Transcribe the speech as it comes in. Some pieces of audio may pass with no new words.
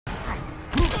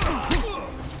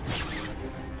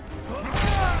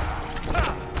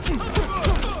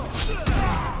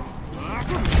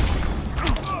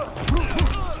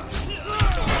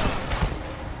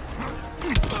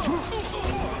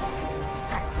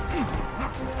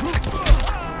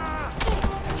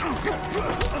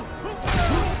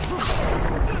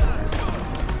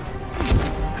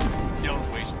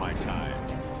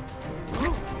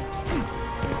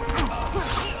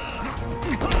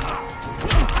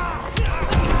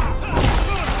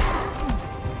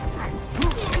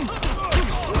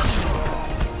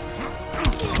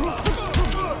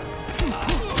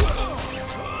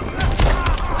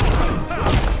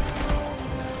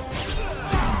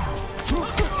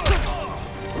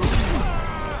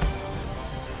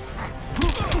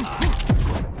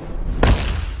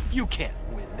can't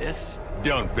win this.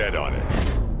 Don't bet on it.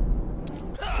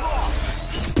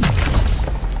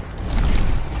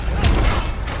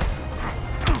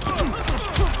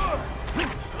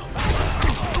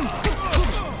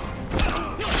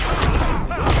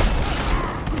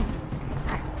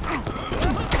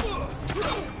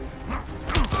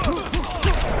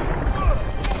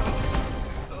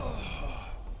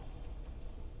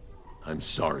 I'm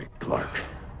sorry, Clark.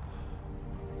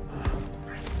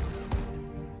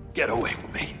 Get away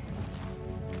from me.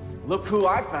 Look who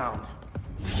I found.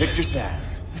 Victor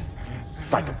Zsasz.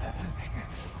 Psychopath.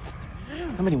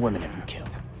 How many women have you killed?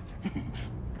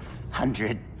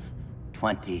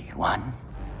 121.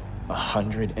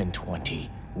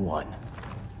 121.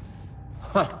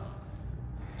 Huh.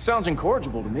 Sounds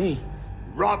incorrigible to me.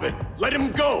 Robin, let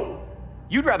him go!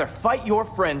 You'd rather fight your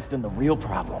friends than the real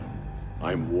problem.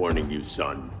 I'm warning you,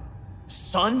 son.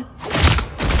 Son?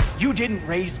 You didn't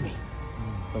raise me.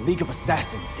 The League of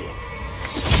Assassins did.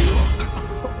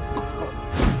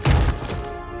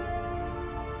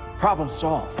 Problem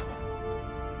solved.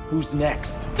 Who's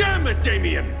next? Damn it,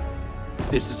 Damien!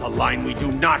 This is a line we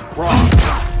do not cross!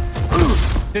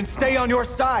 Then stay on your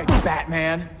side,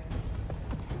 Batman.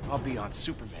 I'll be on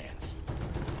Superman's.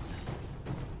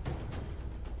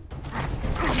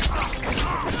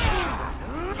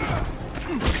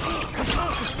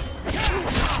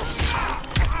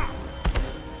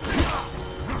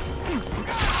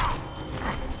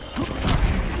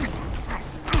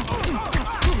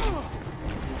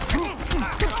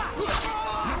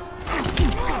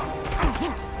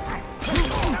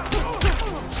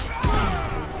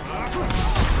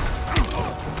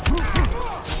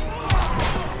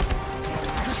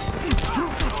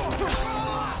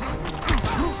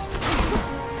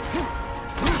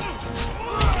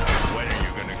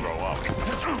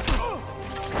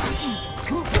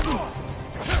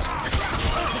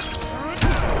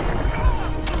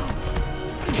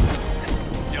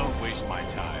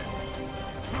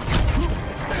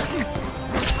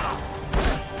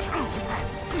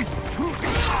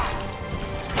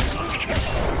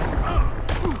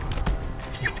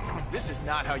 This is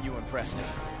not how you impress me.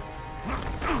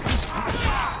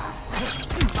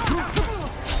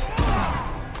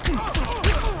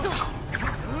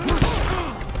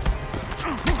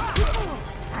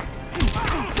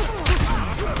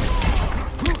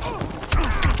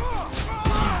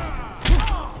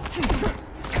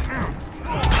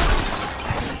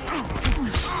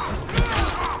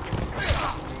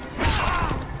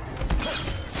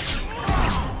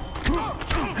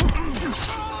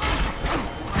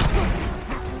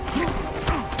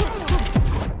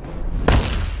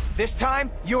 This time,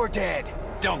 you're dead.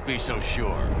 Don't be so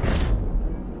sure.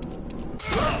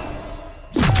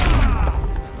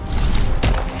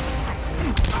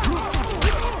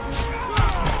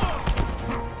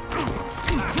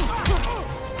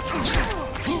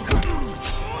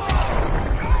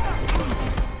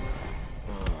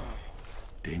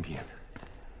 Damien.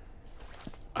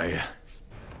 I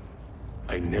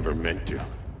never meant to.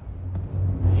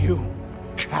 You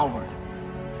coward.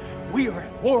 We are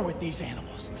at war with these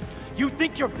animals. You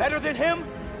think you're better than him?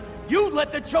 You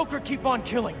let the Joker keep on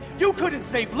killing. You couldn't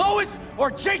save Lois, or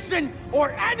Jason,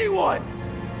 or anyone!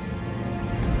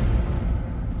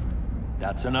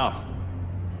 That's enough.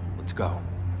 Let's go.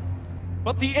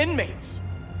 But the inmates!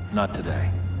 Not today.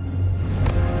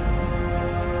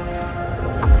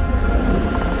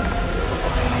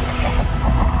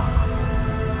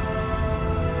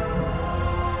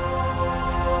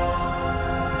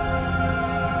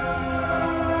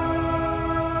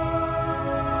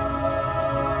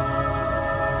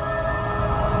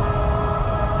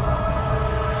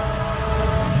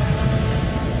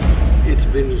 It's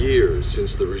been years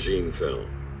since the regime fell.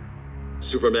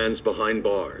 Superman's behind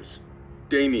bars.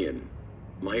 Damien,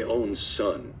 my own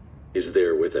son, is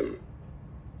there with him.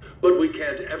 But we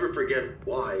can't ever forget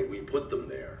why we put them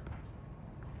there.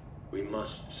 We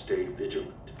must stay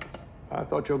vigilant. I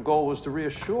thought your goal was to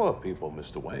reassure people,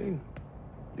 Mr. Wayne.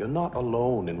 You're not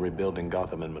alone in rebuilding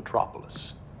Gotham and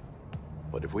Metropolis.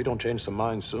 But if we don't change some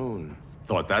minds soon...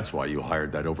 Thought that's why you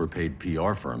hired that overpaid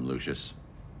PR firm, Lucius.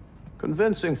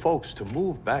 Convincing folks to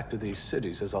move back to these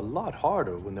cities is a lot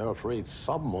harder when they're afraid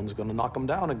someone's gonna knock them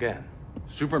down again.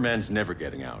 Superman's never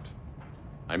getting out.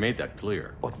 I made that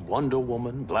clear. But Wonder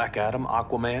Woman, Black Adam,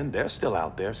 Aquaman, they're still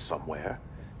out there somewhere,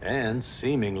 and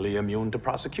seemingly immune to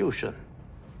prosecution.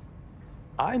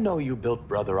 I know you built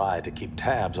Brother Eye to keep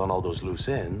tabs on all those loose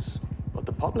ends, but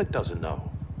the public doesn't know.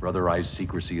 Brother Eye's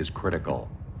secrecy is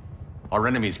critical. Our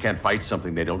enemies can't fight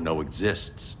something they don't know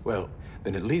exists. Well,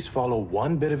 then at least follow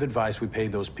one bit of advice we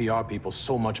paid those PR people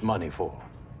so much money for.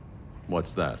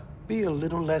 What's that? Be a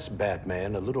little less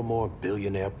Batman, a little more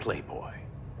billionaire playboy.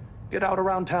 Get out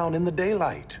around town in the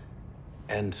daylight.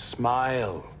 And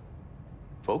smile.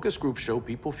 Focus groups show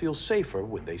people feel safer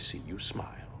when they see you smile.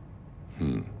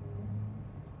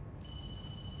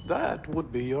 That would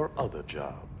be your other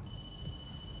job.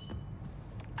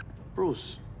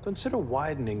 Bruce, consider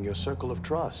widening your circle of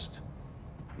trust.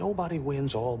 Nobody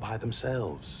wins all by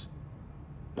themselves.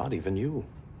 Not even you.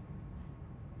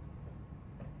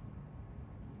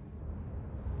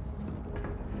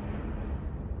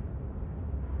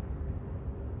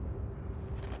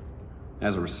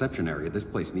 As a reception area, this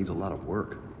place needs a lot of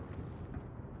work.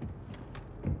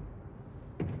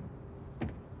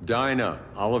 Dinah,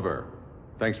 Oliver,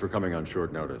 thanks for coming on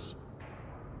short notice.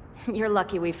 You're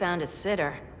lucky we found a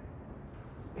sitter.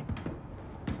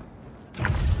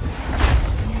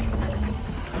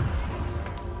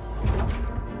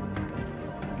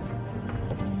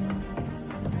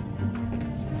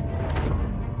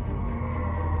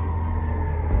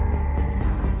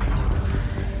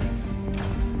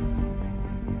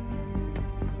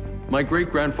 My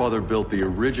great-grandfather built the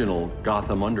original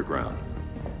Gotham Underground.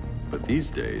 But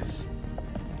these days,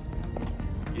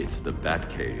 it's the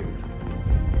Batcave.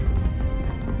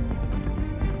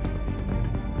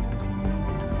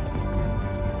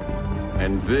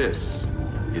 And this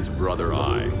is Brother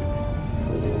Eye.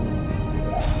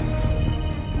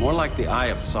 More like the Eye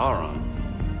of Sauron.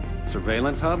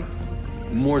 Surveillance hub?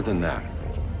 More than that.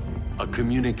 A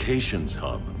communications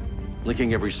hub,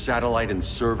 linking every satellite and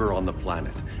server on the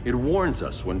planet. It warns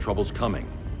us when trouble's coming,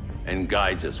 and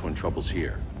guides us when trouble's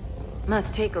here.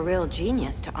 Must take a real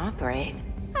genius to operate.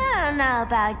 I don't know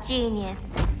about genius,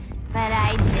 but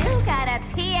I do got a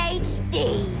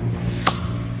PhD.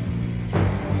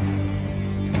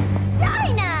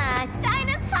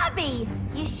 Dinah's hubby!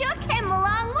 You sure came a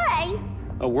long way.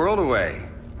 A world away.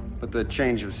 But the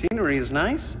change of scenery is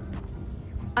nice.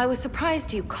 I was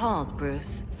surprised you called,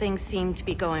 Bruce. Things seem to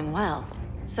be going well.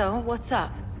 So, what's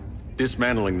up?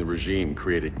 Dismantling the regime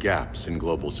created gaps in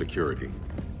global security.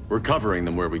 We're covering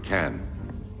them where we can,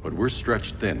 but we're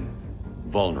stretched thin,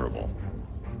 vulnerable.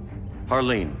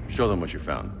 Harleen, show them what you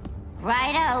found.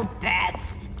 Righto,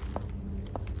 Bats.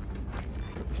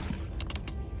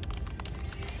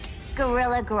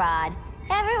 Gorilla Grodd,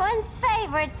 everyone's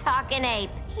favorite talking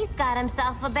ape. He's got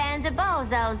himself a band of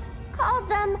bozos. Calls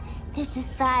them the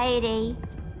Society.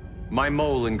 My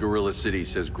mole in Gorilla City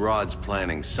says Grodd's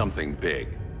planning something big.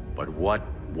 But what,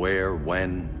 where,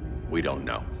 when, we don't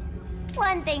know.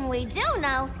 One thing we do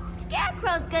know,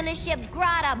 Scarecrow's gonna ship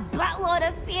Grodd a buttload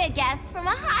of fear gas from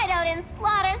a hideout in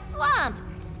Slaughter Swamp.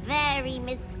 Very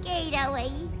mosquito-y.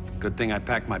 Good thing I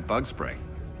packed my bug spray.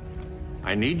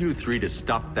 I need you three to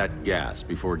stop that gas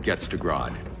before it gets to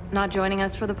Grodd. Not joining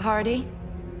us for the party?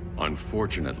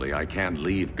 Unfortunately, I can't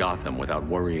leave Gotham without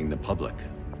worrying the public.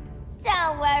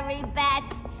 Don't worry,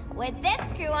 Bats. With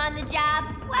this crew on the job,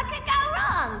 what could go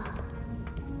wrong?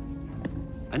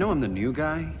 I know I'm the new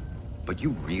guy, but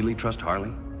you really trust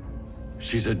Harley?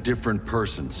 She's a different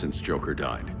person since Joker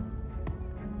died.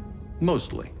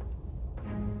 Mostly.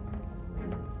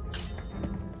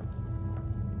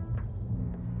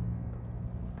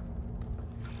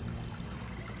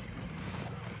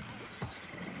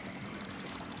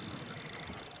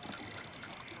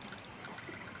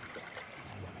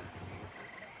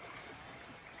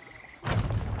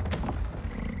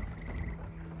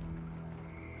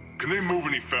 Can they move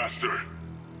any faster?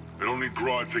 I don't need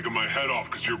Grodd taking my head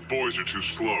off because your boys are too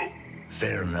slow.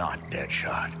 Fear not,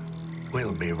 Deadshot.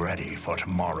 We'll be ready for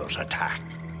tomorrow's attack.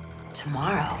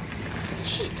 Tomorrow?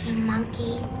 Cheeky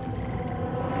monkey.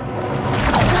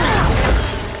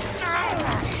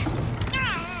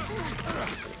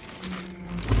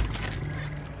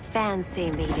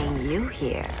 Fancy meeting you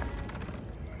here.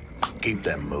 Keep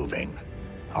them moving.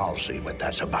 I'll see what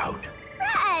that's about.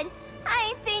 Red, I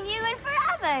ain't seen you in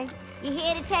forever. You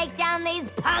here to take down these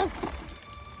punks?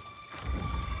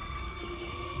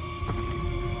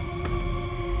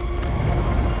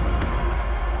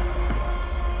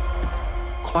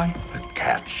 Quite a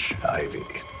catch, Ivy.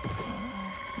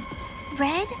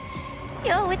 Red,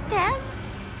 you're with them?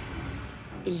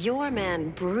 Your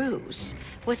man, Bruce,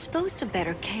 was supposed to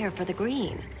better care for the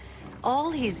Green.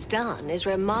 All he's done is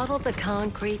remodel the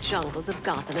concrete jungles of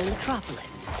Gotham and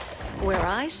Metropolis. Where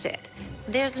I sit,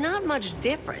 there's not much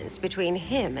difference between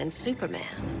him and Superman.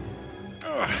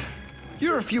 Ugh.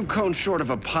 You're a few cones short of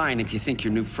a pine if you think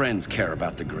your new friends care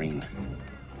about the Green.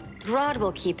 Grodd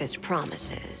will keep his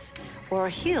promises, or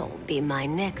he'll be my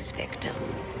next victim.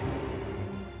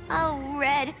 Oh,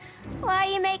 Red, why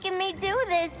are you making me do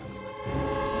this?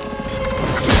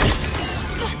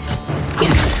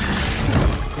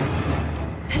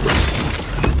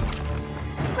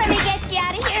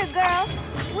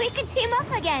 could team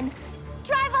up again.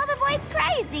 Drive all the boys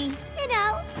crazy, you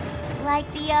know,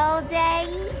 like the old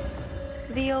days.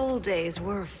 The old days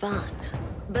were fun,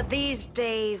 but these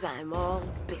days I'm all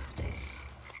business.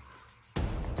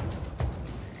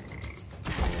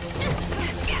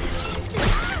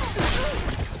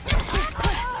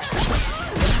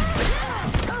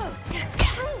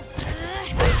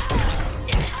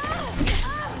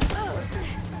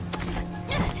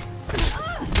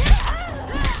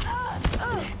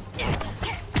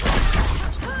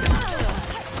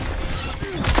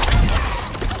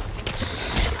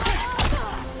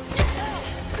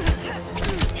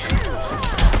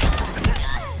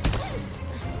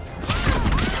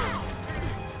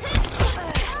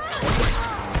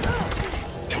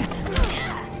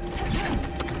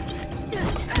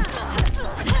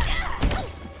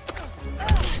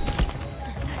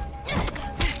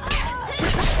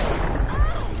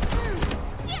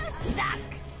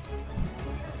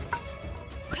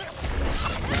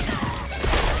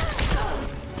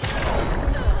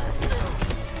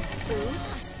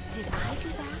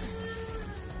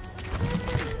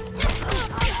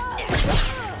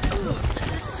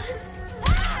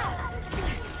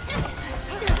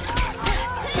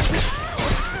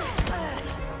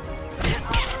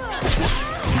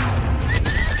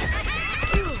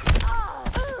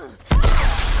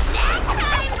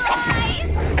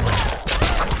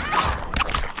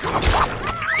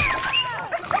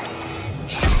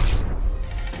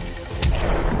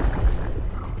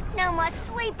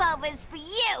 Sleepovers for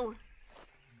you!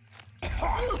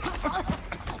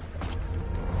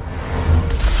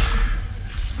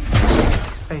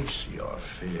 Face your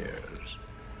fears.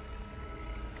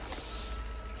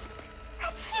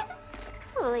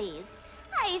 Please,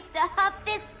 I used to huff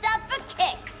this stuff for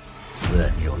kicks.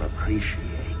 Then you'll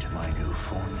appreciate my new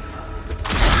formula.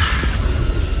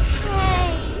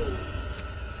 Hey.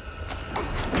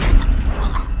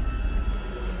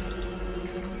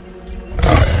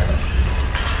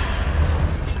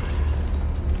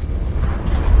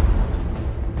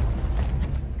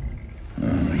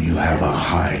 You have a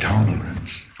high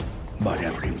tolerance, but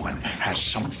everyone has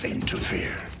something to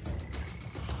fear.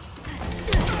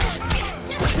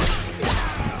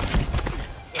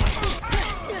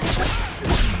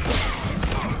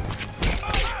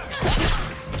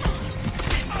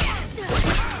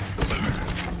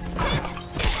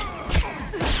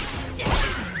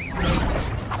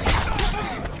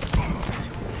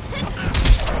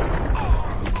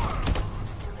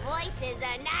 Voices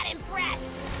are not impressed.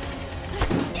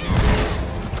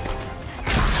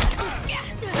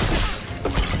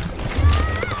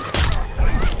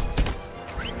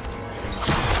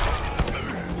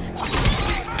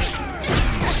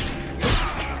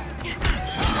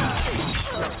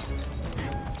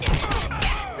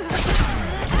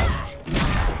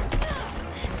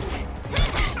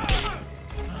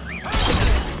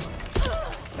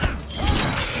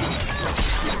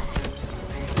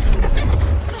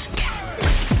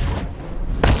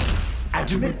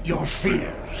 Admit your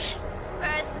fears. For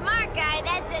a smart guy,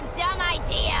 that's a dumb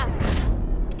idea.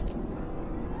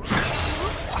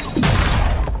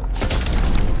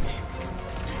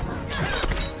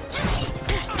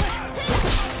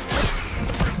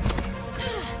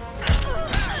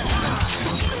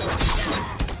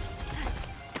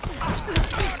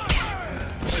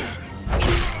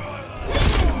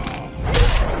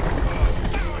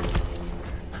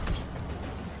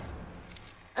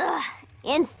 Ugh,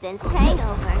 instant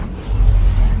hangover.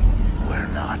 We're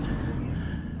not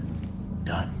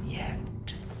done yet.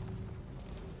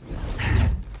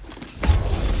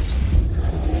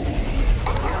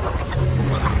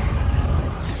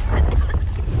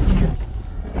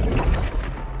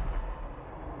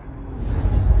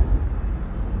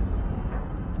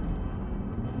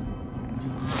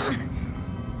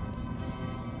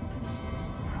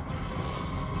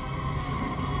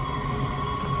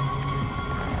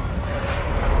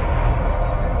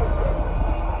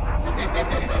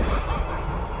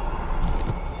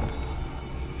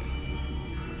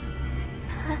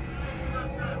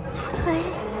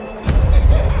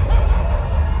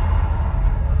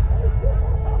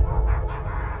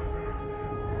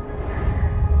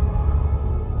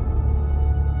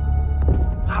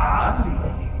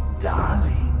 Holly,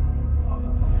 darling.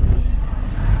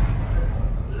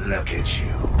 Look at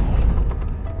you.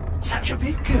 Such a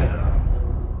big girl.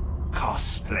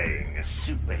 Cosplaying a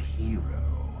superhero.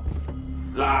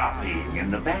 LARPing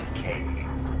in the Batcave.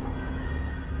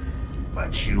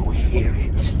 But you hear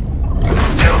it,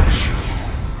 don't you?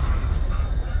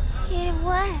 Hear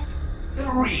what? The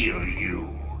real you,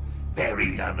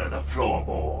 buried under the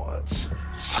floorboards.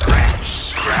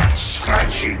 Scratch,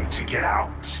 Scratching to get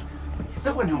out.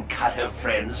 The one who cut her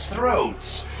friends'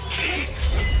 throats.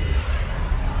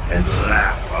 And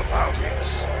laugh about it.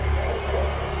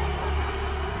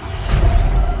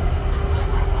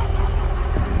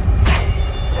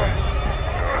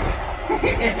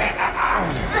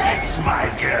 That's my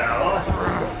girl.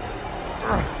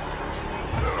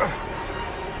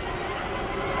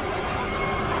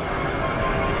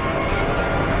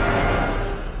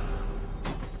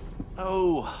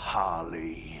 Oh,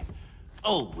 Harley.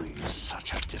 Always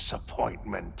such a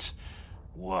disappointment.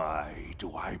 Why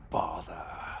do I bother?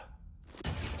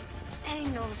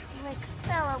 Ain't no slick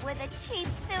fella with a cheap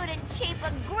suit and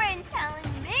cheaper grin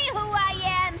telling me who I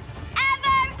am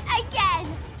ever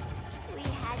again. We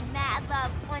had mad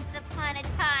love once upon a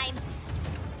time,